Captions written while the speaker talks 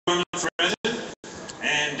former president,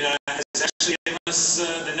 and has actually given us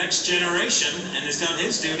the next generation, and has done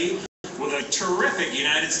his duty with a terrific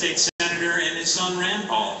United States Senator and his son Rand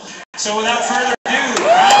Paul. So without further ado,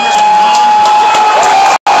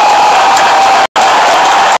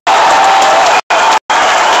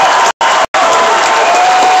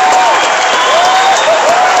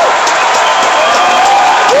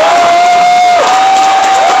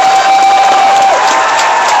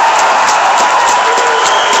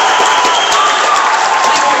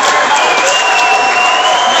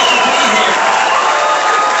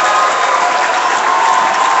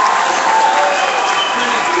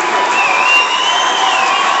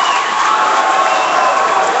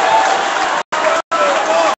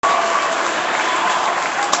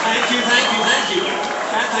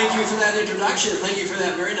 introduction. Thank you for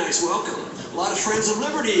that very nice welcome. A lot of Friends of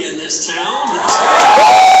Liberty in this town. Well,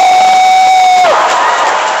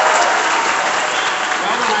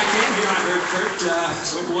 when I came here, I heard Kurt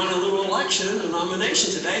won a little election, a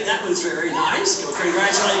nomination today. That was very nice. So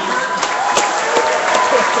congratulate Kurt.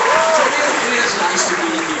 So it is nice to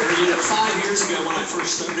be here. You know, 5 years ago when I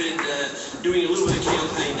first started doing a little bit of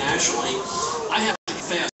campaign nationally, I have to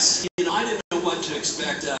confess, you know, I didn't know what to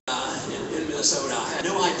expect in Minnesota. I had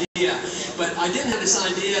no idea. But I did have this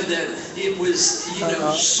idea that it was, you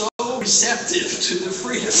know, so receptive to the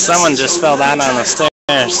freedom. Someone just fell down on the stairs.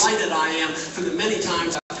 How delighted I am for the many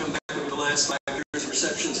times I've come back over the last 5 years.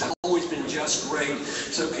 Receptions have always been just great.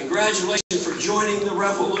 So congratulations for joining the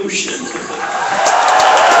revolution.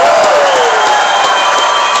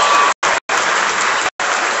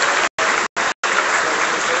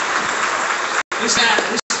 This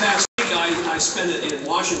past week I spent it in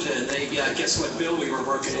Washington. They guess what bill we were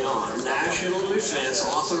working on? National Defense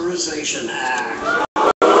Authorization Act.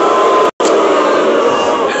 And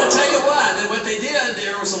I'll tell you what they did,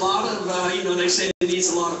 there was a lot of, you know, they say it needs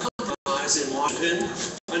a lot of compromise in Washington.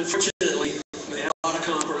 Unfortunately, they had a lot of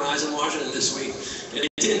compromise in Washington this week, and they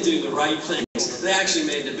didn't do the right things. They actually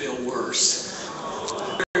made the bill worse.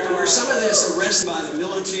 Where some of this arrested by the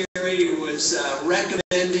military was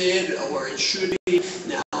recommended, or it should be,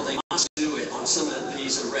 now they must do it on some of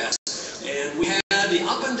these arrests. And we had the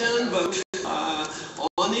up and down vote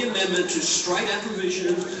on the amendment to strike that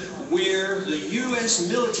provision where the U.S.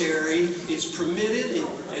 military is permitted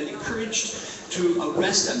and encouraged to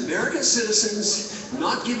arrest American citizens,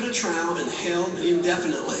 not given a trial, and held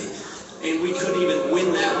indefinitely. And we couldn't even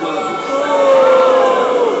win that vote.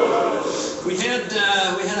 We had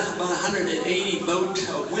about 180 vote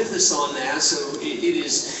with us on that, so it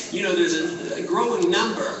is, you know, there's a growing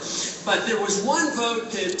number. But there was one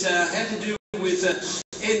vote that had to do with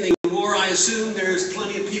ending the war. I assume there's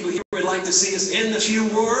plenty of people here who would like to see us end the few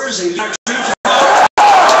wars and get our troops out.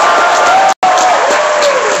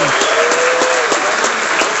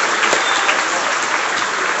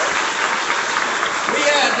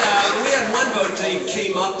 We had one vote that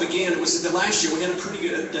came up again. It was the last year. We had a pretty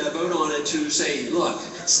good vote on it to say, look,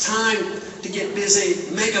 it's time to get busy,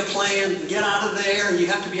 make a plan, get out of there. You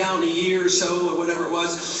have to be out in a year or so, or whatever it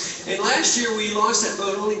was. And last year we lost that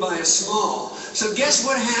vote only by a small. So guess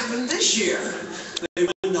what happened this year? They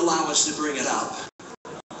wouldn't allow us to bring it up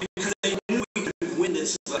because they knew we could win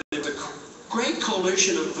this vote. There was a great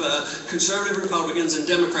coalition of conservative Republicans and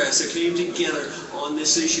Democrats that came together on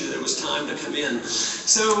this issue that it was time to come in.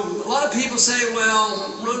 So a lot of people say,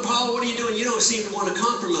 well, Ron Paul, what are you doing? You don't seem to want to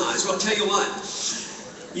compromise. Well, I'll tell you what.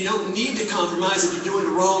 You don't need to compromise if you're doing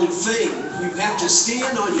the wrong thing. You have to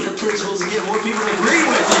stand on your principles and get more people to agree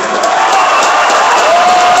with you.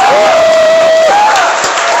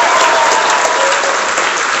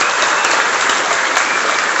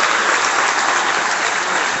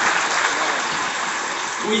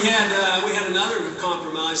 We had another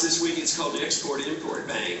compromise this week. It's called the Export-Import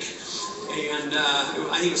Bank. And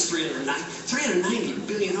I think it was $390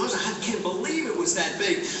 billion. I can't believe it was that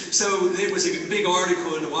big. So there was a big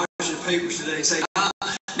article in the Washington papers today saying,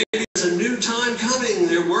 maybe there's a new time coming.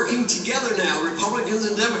 They're working together now, Republicans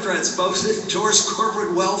and Democrats, both towards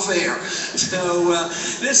corporate welfare. So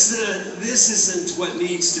this isn't what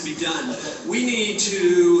needs to be done. We need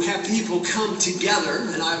to have people come together,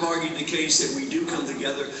 and I've argued the case that we do come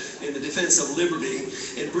together in the defense of liberty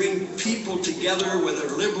and bring people together, whether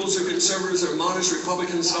liberals or conservatives or modest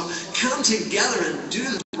Republicans, come together and do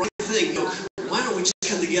the right thing. You know, why don't we just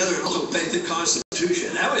come together and also obey the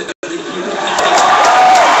Constitution? That would be,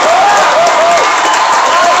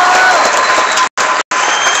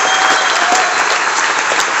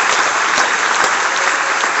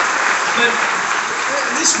 But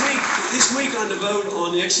this week on the vote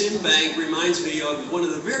on the Exim Bank reminds me of one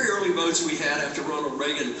of the very early votes we had after Ronald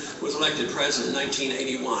Reagan was elected president in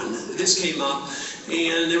 1981. This came up,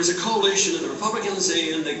 and there was a coalition of the Republicans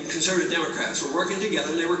and the conservative Democrats were working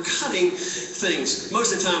together, and they were cutting things.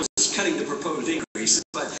 Most of the time, it was cutting the proposed increases.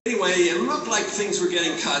 But anyway, it looked like things were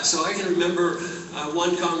getting cut. So I can remember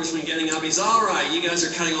one congressman getting up. He's, all right, you guys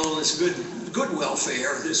are cutting all this good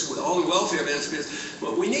welfare, all the welfare benefits.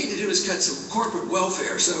 What we need to do is cut some corporate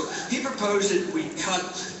welfare. So he proposed that we cut,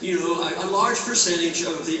 a large percentage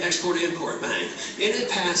of the Export-Import Bank, and it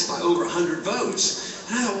passed by over 100 votes.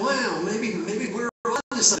 And I thought, wow, maybe we're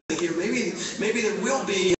onto something here. Maybe there will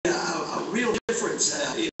be a real difference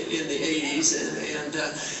in the 80s,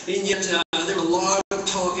 and yet there were a lot of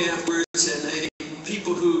talk afterwards, and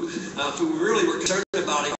people who really were concerned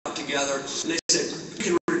about it got together, and they said, we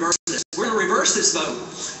can reverse this. We're going to reverse this vote.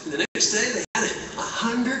 And the next day they had it.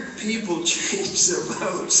 100 people changed their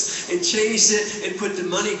votes and changed it and put the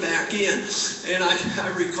money back in. And I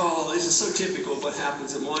recall, this is so typical of what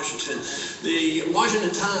happens in Washington. The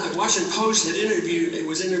Washington Post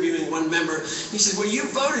was interviewing one member. He said, well, you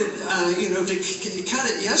voted, to cut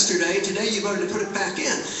it yesterday. Today you voted to put it back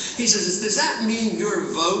in. He says, does that mean your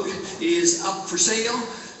vote is up for sale?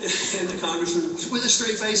 And the congressman, with a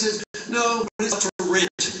straight face, says, no, but it's up for rent.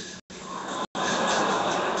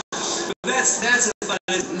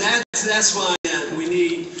 That's why we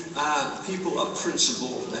need people of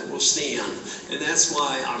principle that will stand, and that's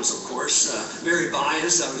why I was, of course, very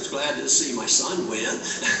biased. I was glad to see my son win. And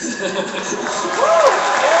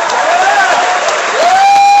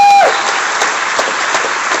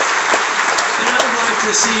I would like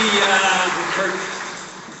to see Kirk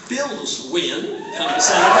Bills win come to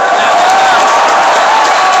Senator.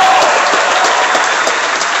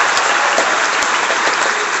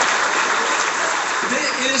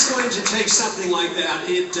 It's going to take something like that.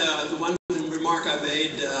 The one remark I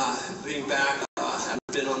made, being back, having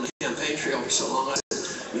been on the campaign trail for so long, I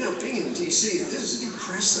said, being in D.C., this is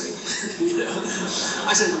depressing.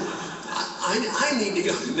 I said, I need to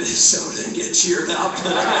go to Minnesota and get cheered up.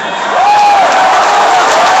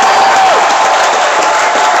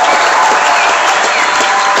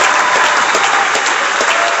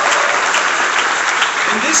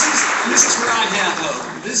 And this is where I have hope.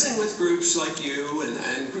 Visiting with groups like you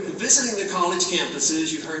and visiting the college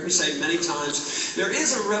campuses, you've heard me say many times, there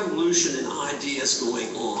is a revolution in ideas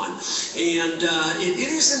going on. And it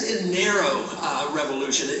isn't a narrow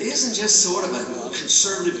revolution. It isn't just sort of a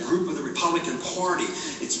conservative group of the Republican Party.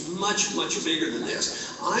 It's much, much bigger than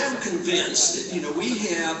this. I am convinced that, we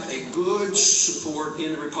have a good support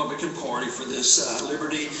in the Republican Party for this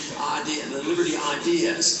liberty idea, the liberty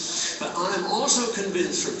ideas. But I'm also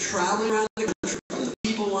convinced from traveling around the country,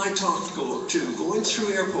 I talk to, going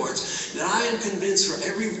through airports, that I am convinced for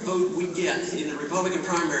every vote we get in the Republican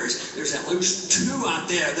primaries, there's at least 2 out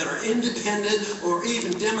there that are independent or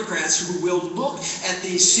even Democrats who will look at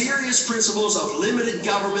these serious principles of limited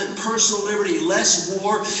government, personal liberty, less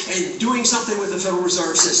war, and doing something with the Federal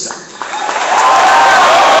Reserve System.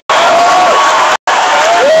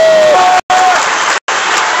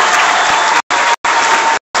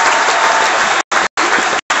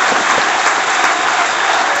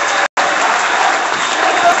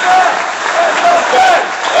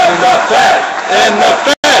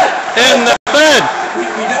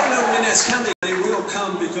 We don't know when that's coming. It will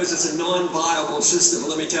come because it's a non-viable system.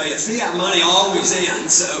 Let me tell you, fiat money always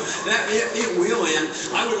ends, so it will end.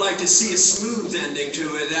 I would like to see a smooth ending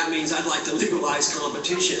to it. That means I'd like to legalize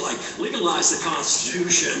competition, like legalize the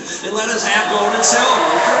Constitution, and let us have gold and silver.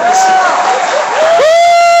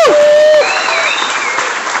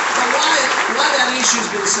 Why that issue's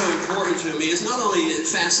been so important to me is not only it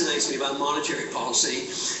fascinates me about monetary policy,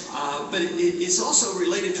 but it's also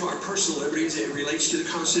related to our personal liberties. It relates to the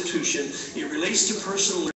Constitution. It relates to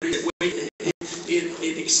personal liberty.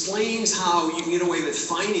 It explains how you can get away with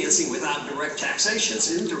financing without direct taxation. It's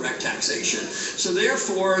indirect taxation. So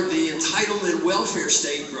therefore, the entitlement welfare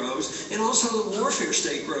state grows, and also the warfare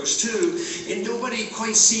state grows too, and nobody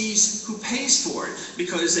quite sees who pays for it,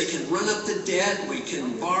 because they can run up the debt, we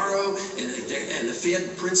can borrow, and the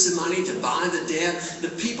Fed prints the money to buy the debt. The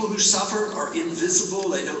people who suffer are invisible.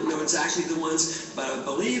 They don't know exactly the ones, but I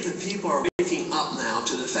believe that people are waking up now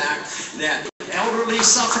to the fact that the elderly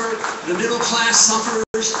suffer, the middle class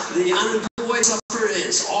suffers, the unemployed suffer, and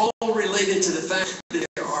it's all related to the fact that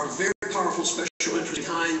there are very powerful special interests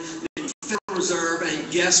behind the Federal Reserve,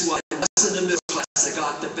 and guess what? It wasn't the middle class that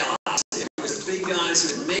got the bailouts. It was the big guys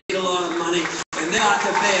who had made a lot of money, and they got the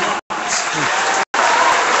bailouts.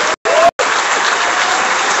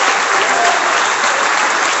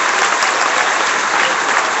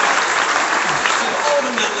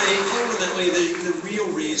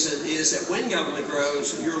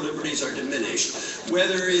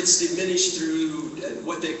 it's diminished through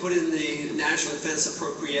what they put in the National Defense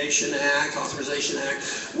Appropriation Act, Authorization Act,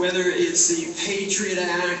 whether it's the Patriot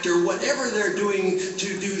Act or whatever they're doing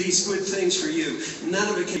to do these good things for you, none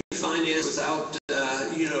of it can be financed without,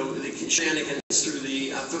 you know, the shenanigans through the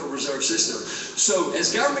Federal Reserve System. So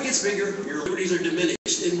as government gets bigger, your liberties are diminished.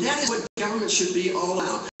 And that is what government should be all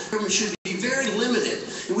about. Government should be very limited,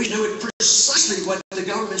 and we know precisely what the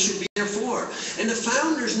government should be there for. And the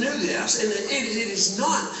founders knew this, and it is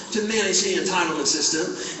not to manage the entitlement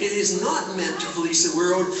system. It is not meant to police the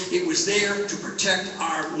world. It was there to protect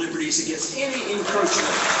our liberties against any encroachment.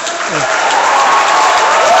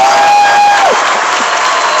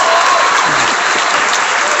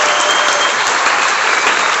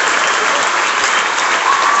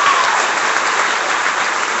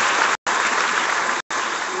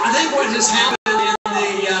 What has happened in the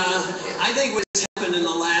I think what has happened in the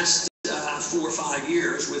last 4 or 5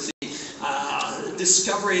 years with the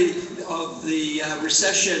discovery of the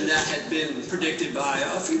recession that had been predicted by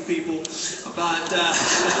a few people, but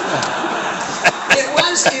it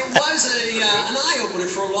was an eye-opener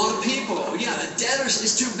for a lot of people. Yeah, the debt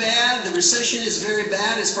is too bad. The recession is very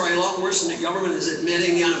bad. It's probably a lot worse than the government is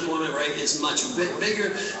admitting. The unemployment rate is much bigger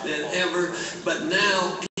than ever. But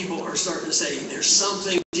now people are starting to say there's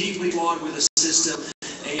something deeply flawed with the system,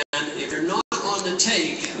 and if they're not on the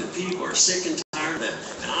take, the people are sick and tired of it.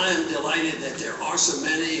 And I am delighted that there are so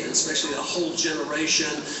many, and especially the whole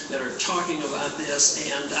generation, that are talking about this.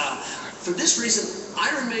 And for this reason, I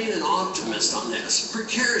remain an optimist on this,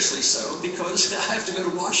 precariously so, because I have to go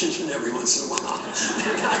to Washington every once in a while, and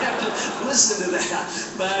I have to listen to that.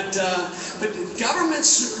 But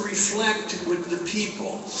governments reflect with the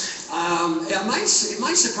people. It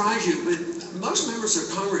might surprise you, but most members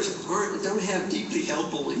of Congress don't have deeply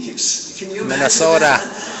held beliefs. Can you imagine Minnesota.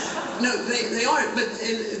 That? No, they aren't, but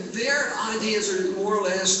their ideas are more or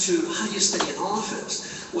less to how do you stay in office.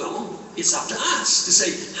 Well, it's up to us to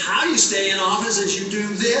say how you stay in office is you do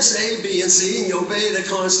this, A, B, and C, and you obey the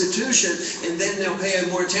Constitution, and then they'll pay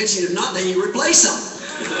more attention. If not, then you replace them.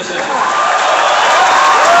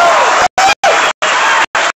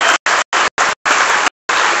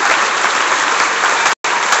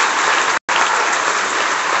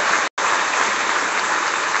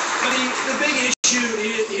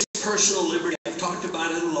 Personal liberty. I've talked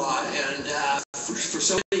about it a lot, and for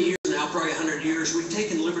so many years now, probably 100 years, we've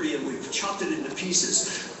taken liberty and we've chopped it into pieces.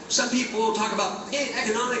 Some people talk about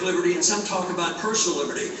economic liberty and some talk about personal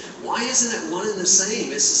liberty. Why isn't it one and the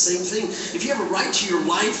same? It's the same thing. If you have a right to your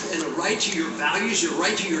life and a right to your values, your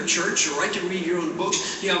right to your church, your right to read your own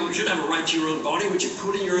books, you should have a right to your own body, which you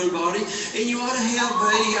put in your own body, and you ought to have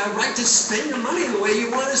a right to spend your money the way you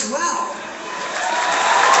want as well.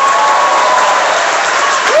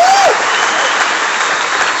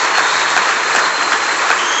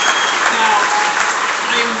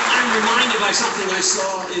 Something I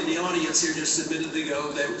saw in the audience here just a minute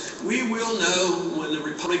ago, that we will know when the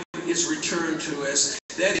Republic is returned to us.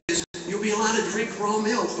 That is, you'll be allowed to drink raw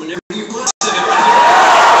milk whenever you want to.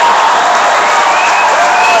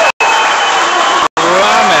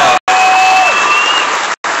 Raw milk.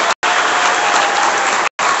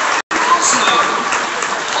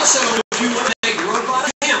 Also, if you want to make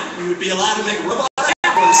robot hemp, you would be allowed to make robot hemp.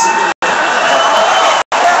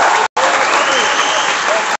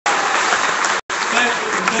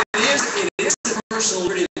 Personal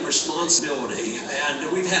liberty and responsibility,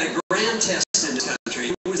 and we've had a grand test in this country.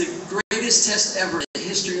 It was the greatest test ever in the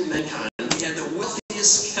history of mankind. We had the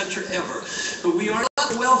wealthiest country ever, but we are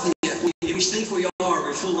not wealthy yet. We think we are.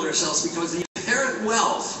 We're fooling ourselves, because the inherent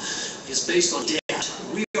wealth is based on debt.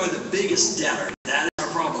 We are the biggest debtor. That is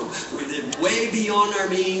our problem. We live way beyond our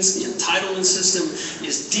means. The entitlement system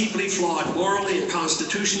is deeply flawed morally and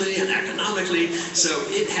constitutionally and economically, so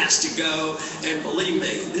it has to go. And believe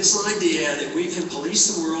me, this idea that we can police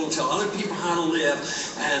the world and tell other people how to live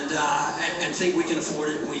and think we can afford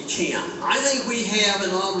it, we can. I think we have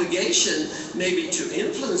an obligation maybe to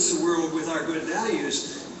influence the world with our good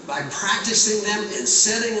values by practicing them and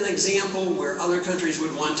setting an example where other countries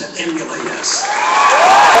would want to emulate us.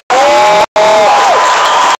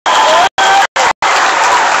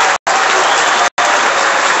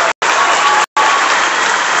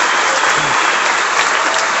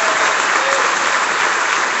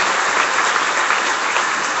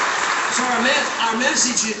 Our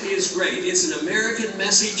message is great. It's an American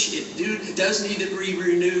message. It does need to be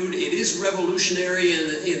renewed. It is revolutionary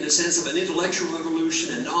in the sense of an intellectual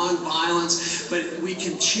revolution and non-violence, but we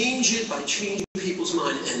can change it by changing people's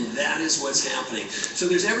mind, and that is what's happening. So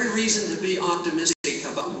there's every reason to be optimistic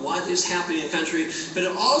about what what is happening in the country, but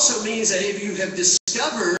it also means that if you have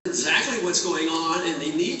discovered exactly what's going on and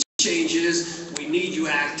the need changes, we need you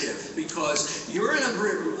active, because you're in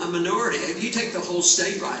a minority. If you take the whole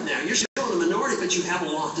state right now, you're still in a minority, but you have a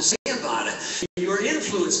lot to say about it. You're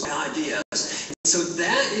influenced by ideas. And so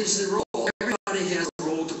that is the role. Everybody has a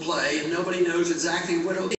role to play, and nobody knows exactly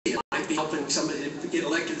what it'll be. It might be helping somebody to get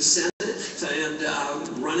elected to the Senate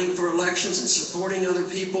and running for elections and supporting other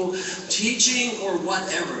people, teaching or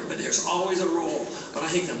whatever, but there's always a role. But I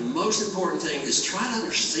think the most important thing is try to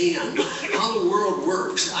understand how the world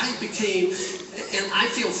works. I became, and I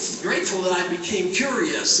feel grateful that I became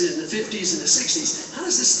curious in the 50s and the 60s. How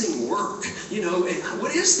does this thing work? You know, and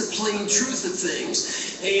what is the plain truth of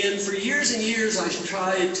things? And for years and years, I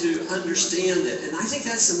tried to understand it. And I think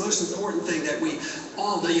that's the most important thing, that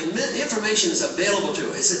the information is available to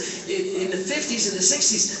us. In the 50s and the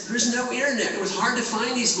 60s, there was no internet. It was hard to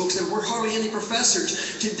find these books. There were hardly any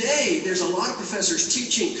professors. Today, there's a lot of professors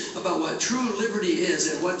teaching about what true liberty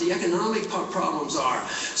is and what the economic problems are.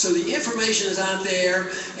 So the information is out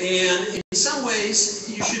there, and in some ways,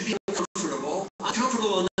 you should be comfortable. I'm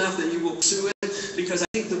comfortable enough that you will pursue it, because I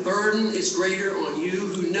think the burden is greater on you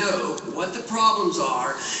who know what the problems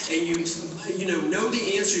are, and you know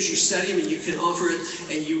the answers. You study them and you can offer it,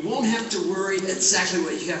 and you won't have to worry exactly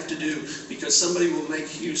what you have to do, because somebody will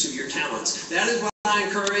make use of your talents. That is what I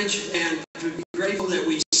encourage, and to be grateful that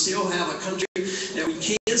we still have a country that we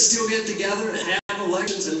can still get together and have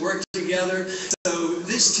elections and work together. So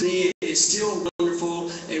this to me is still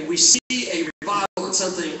wonderful, and we see a revival on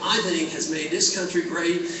something I think has made this country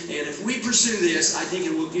great. And if we pursue this, I think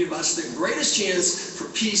it will give us the greatest chance for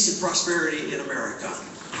peace and prosperity in America.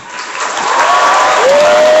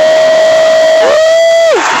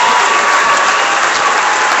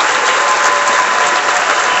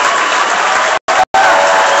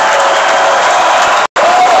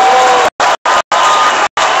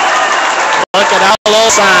 Look at all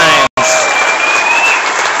those signs.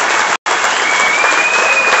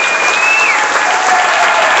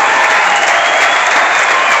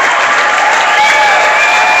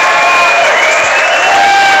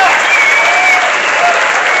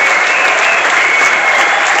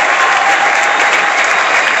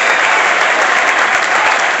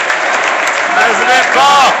 President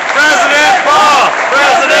Paul! President Paul!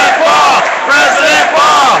 President Paul! President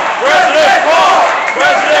Paul! President Paul!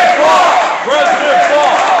 President Paul! President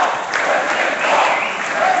Paul!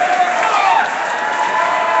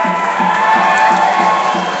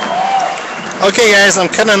 Okay guys, I'm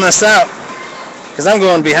cutting this out because I'm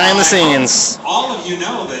going behind the scenes. All of you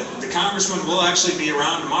know that the congressman will actually be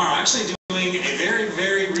around tomorrow, actually doing a very,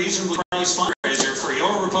 very reasonably priced fundraiser for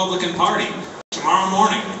your Republican Party tomorrow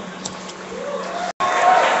morning.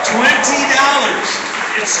 $20.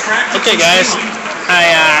 It's practically Okay guys,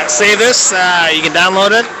 I save this, you can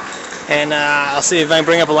download it, and I'll see if I can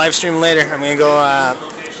bring up a live stream later. I'm going to go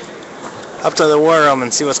up to the war room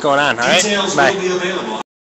and see what's going on, alright? Details Bye. will be available.